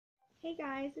Hey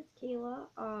guys, it's Kayla.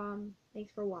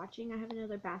 Thanks for watching. I have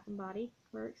another Bath and Body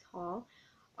Works haul.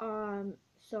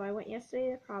 So I went yesterday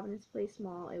to Providence Place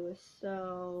Mall. It was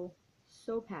so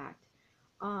packed.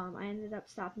 I ended up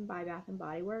stopping by Bath and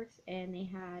Body Works, and they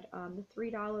had the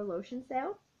 $3 lotion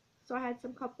sale. So I had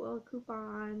some couple of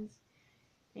coupons,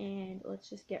 and let's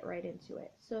just get right into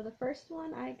it. So the first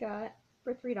one I got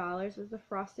for $3 was the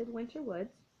Frosted Winter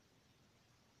Woods.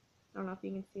 I don't know if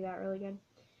you can see that really good.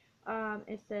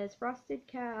 It says frosted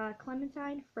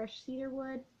clementine, fresh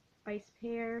cedarwood, iced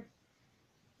pear,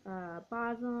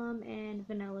 balsam, and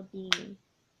vanilla bean.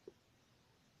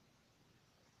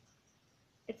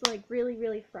 It's like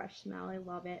really fresh smell. I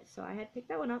love it. So I had to pick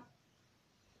that one up.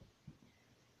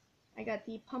 I got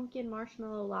the pumpkin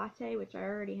marshmallow latte, which I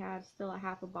already have still a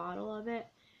half a bottle of it,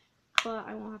 but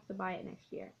I won't have to buy it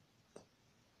next year.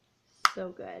 So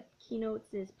good.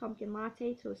 Keynotes is pumpkin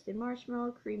latte, toasted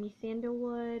marshmallow, creamy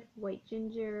sandalwood, white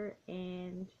ginger,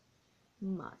 and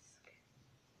musk.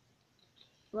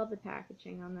 Love the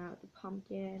packaging on that with the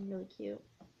pumpkin, really cute.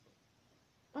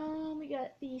 We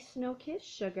got the Snow Kiss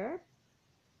Sugar,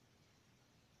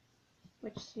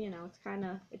 which,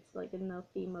 it's like in the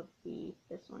theme of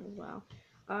this one as well.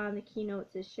 The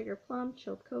keynotes is Sugar Plum,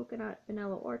 Chilled Coconut,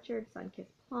 Vanilla Orchard,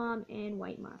 Sun-Kissed Plum, and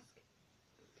White Musk.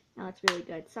 Now that's really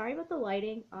good. Sorry about the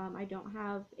lighting. I don't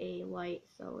have a light,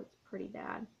 so it's pretty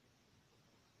bad.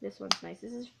 This one's nice.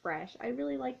 This is fresh. I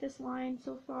really like this line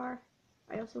so far.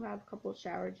 I also have a couple of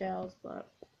shower gels,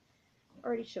 but I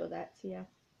already showed that to you.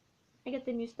 I get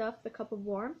the new stuff, the Cup of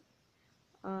Warmth.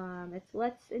 It's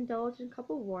Let's Indulge in Cup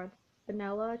of Warmth.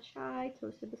 Vanilla chai,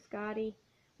 toasted biscotti,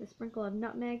 a sprinkle of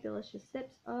nutmeg, delicious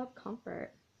sips of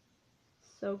comfort.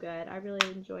 So good. I really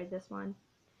enjoyed this one.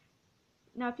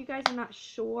 Now, if you guys are not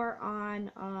sure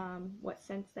on what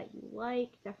scents that you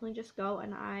like, definitely just go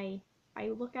and I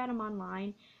look at them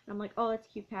online and I'm like, oh, that's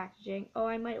cute packaging. Oh,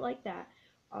 I might like that.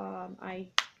 I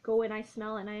go and I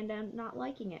smell it and I end up not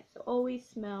liking it. So always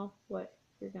smell what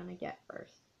you're gonna get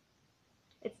first.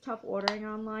 It's tough ordering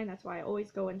online, that's why I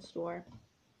always go in store.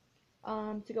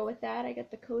 To go with that, I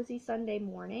got the Cozy Sunday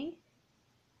Morning.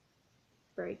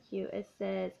 Very cute. It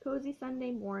says Cozy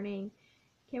Sunday Morning,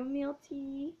 chamomile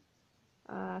tea,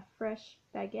 fresh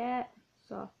baguette,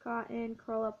 soft cotton,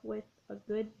 curl up with a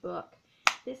good book.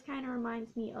 This kind of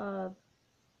reminds me of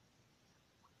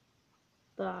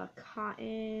the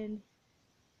cotton,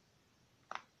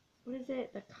 what is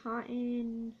it? The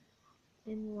cotton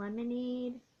in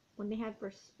lemonade when they had for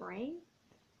spring.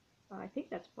 I think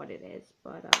that's what it is,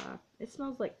 but it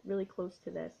smells like really close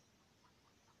to this.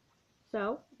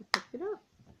 So I picked it up.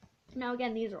 Now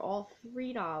again, these are all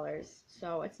 $3,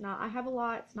 so it's not, I have a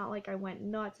lot, it's not like I went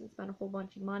nuts and spent a whole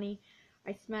bunch of money.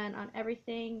 I spent on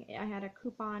everything. I had a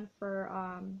coupon for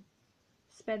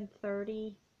spend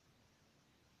 30,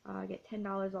 get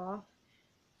 $10 off.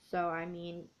 So I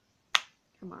mean,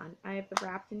 come on. I have the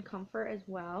Wrapped in Comfort as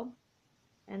well.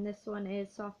 And this one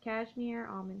is soft cashmere,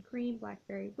 almond cream,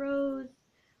 blackberry rose,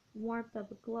 warmth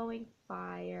of a glowing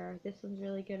fire. This one's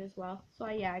really good as well. So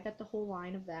yeah, I got the whole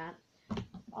line of that.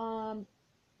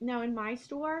 Now in my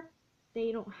store,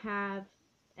 they don't have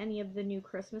any of the new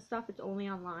Christmas stuff. It's only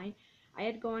online. I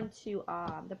had gone to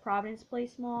the Providence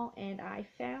Place Mall and I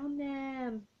found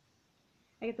them.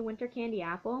 I get the Winter Candy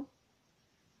Apple.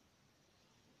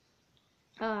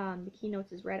 The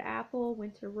keynotes is red apple,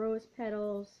 winter rose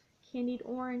petals, candied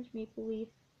orange, maple leaf,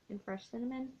 and fresh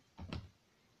cinnamon.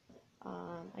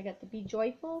 I got the Be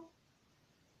Joyful,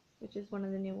 which is one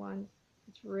of the new ones.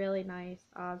 It's really nice.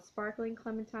 Sparkling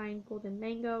clementine, golden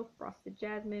mango, frosted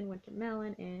jasmine, winter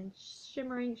melon, and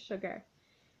shimmering sugar.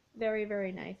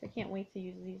 Very nice. I can't wait to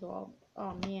use these all.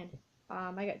 Oh man.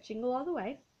 I got Jingle All the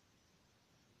Way.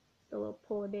 The little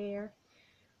polar bear.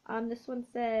 This one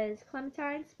says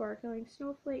clementine, sparkling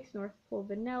snowflakes, North Pole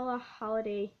vanilla,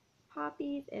 holiday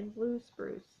poppies, and blue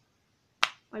spruce.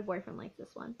 My boyfriend likes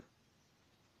this one.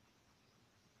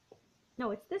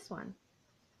 No, it's this one.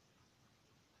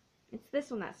 It's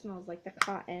this one that smells like the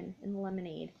cotton and the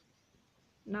lemonade.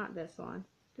 Not this one.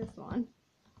 This one.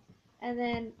 And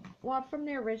then, well, from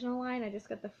the original line, I just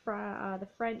got the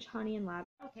French honey and lavender.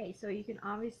 Okay, so you can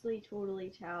obviously totally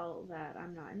tell that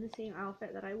I'm not in the same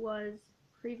outfit that I was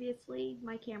previously.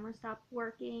 My camera stopped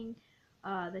working.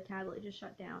 The tablet just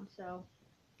shut down. So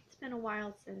it's been a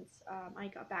while since I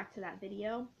got back to that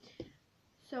video.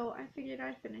 So I figured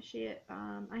I'd finish it.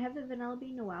 I have the Vanilla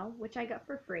Bean Noel, which I got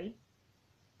for free.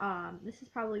 This is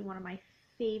probably one of my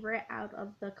favorite out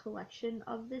of the collection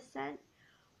of this scent.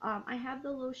 I have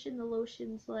the lotion. The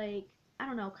lotion's like, I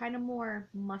don't know, kind of more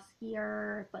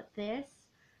muskier, but this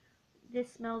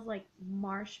smells like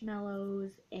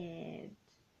marshmallows and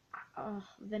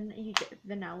then you get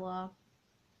vanilla,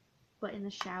 but in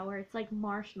the shower. It's like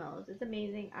marshmallows. It's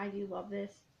amazing. I do love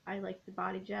this. I like the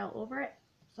body gel over it,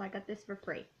 so I got this for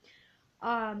free.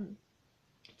 Um,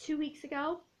 2 weeks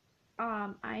ago,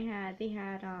 they had the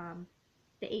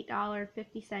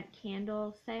 $8.50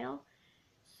 candle sale.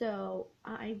 So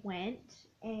I went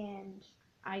and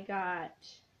I got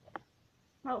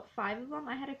about 5 of them.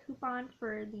 I had a coupon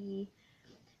for the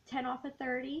 10 off of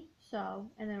 30, so,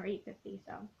 and then they were $8.50,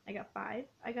 so I got 5.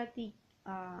 I got the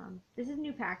this is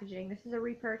new packaging. This is a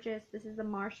repurchase. This is the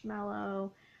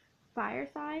marshmallow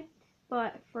fireside,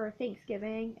 but for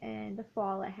Thanksgiving and the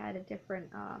fall, it had a different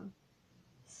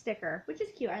sticker, which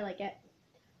is cute. I like it.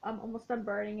 I'm almost done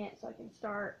burning it, so I can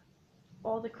start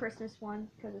all the Christmas ones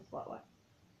because it's what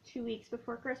 2 weeks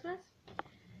before Christmas.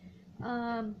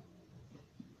 Um,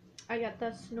 I got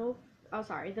the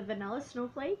the vanilla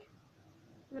snowflake.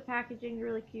 The packaging is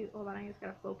really cute. Hold on, I just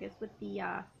gotta focus with the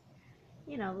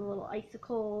the little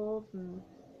icicles and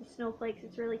the snowflakes.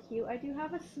 It's really cute. I do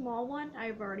have a small one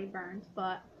I've already burned,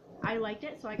 but I liked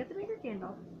it, so I got the bigger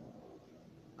candle.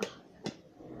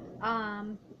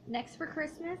 Um, Next for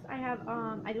Christmas, I have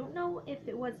I don't know if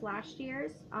it was last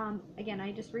year's. Again,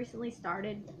 I just recently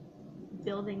started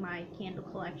building my candle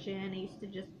collection. I used to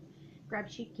just grab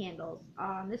cheap candles.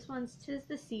 This one's 'Tis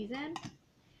the Season.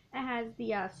 It has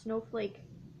the snowflake,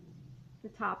 the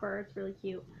topper. It's really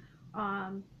cute.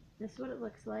 This is what it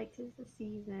looks like. 'Tis the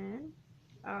Season.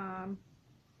 Um,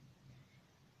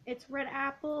 it's red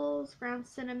apples, ground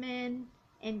cinnamon,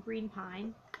 and green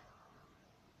pine.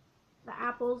 The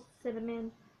apples,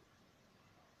 cinnamon.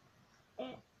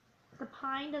 It, the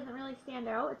pine doesn't really stand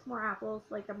out. It's more apples,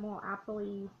 like a more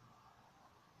appley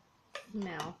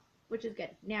smell, which is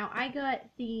good. Now I got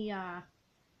the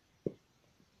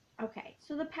okay,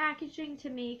 so the packaging to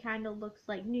me kind of looks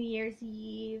like New Year's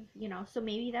Eve, so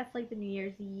maybe that's like the New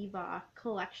Year's Eve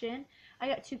collection. I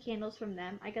got 2 candles from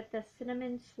them. I got the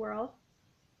cinnamon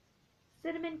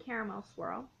caramel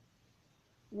swirl,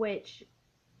 which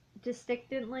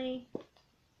distinctly,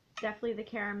 definitely the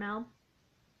caramel.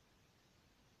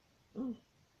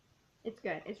 It's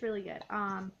good. It's really good.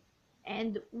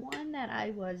 And one that I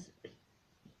was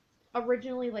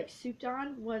originally like souped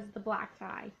on was the black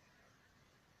tie.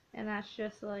 And that's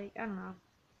just like, I don't know.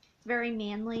 It's very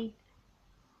manly.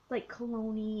 It's like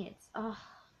cologne-y. It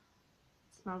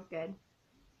smells good.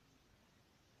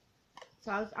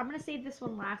 So I'm gonna save this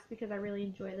one last because I really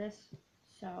enjoy this.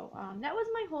 So that was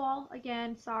my haul.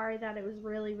 Again, sorry that it was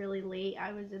really, really late.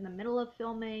 I was in the middle of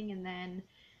filming and then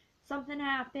something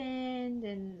happened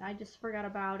and I just forgot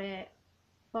about it.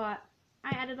 But I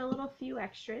added a little few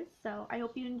extras. So I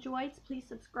hope you enjoyed. Please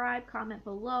subscribe, comment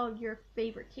below your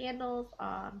favorite candles.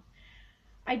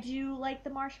 I do like the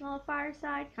Marshmallow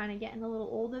Fireside, kind of getting a little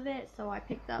old of it, so I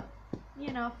picked up,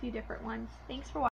 a few different ones. Thanks for watching.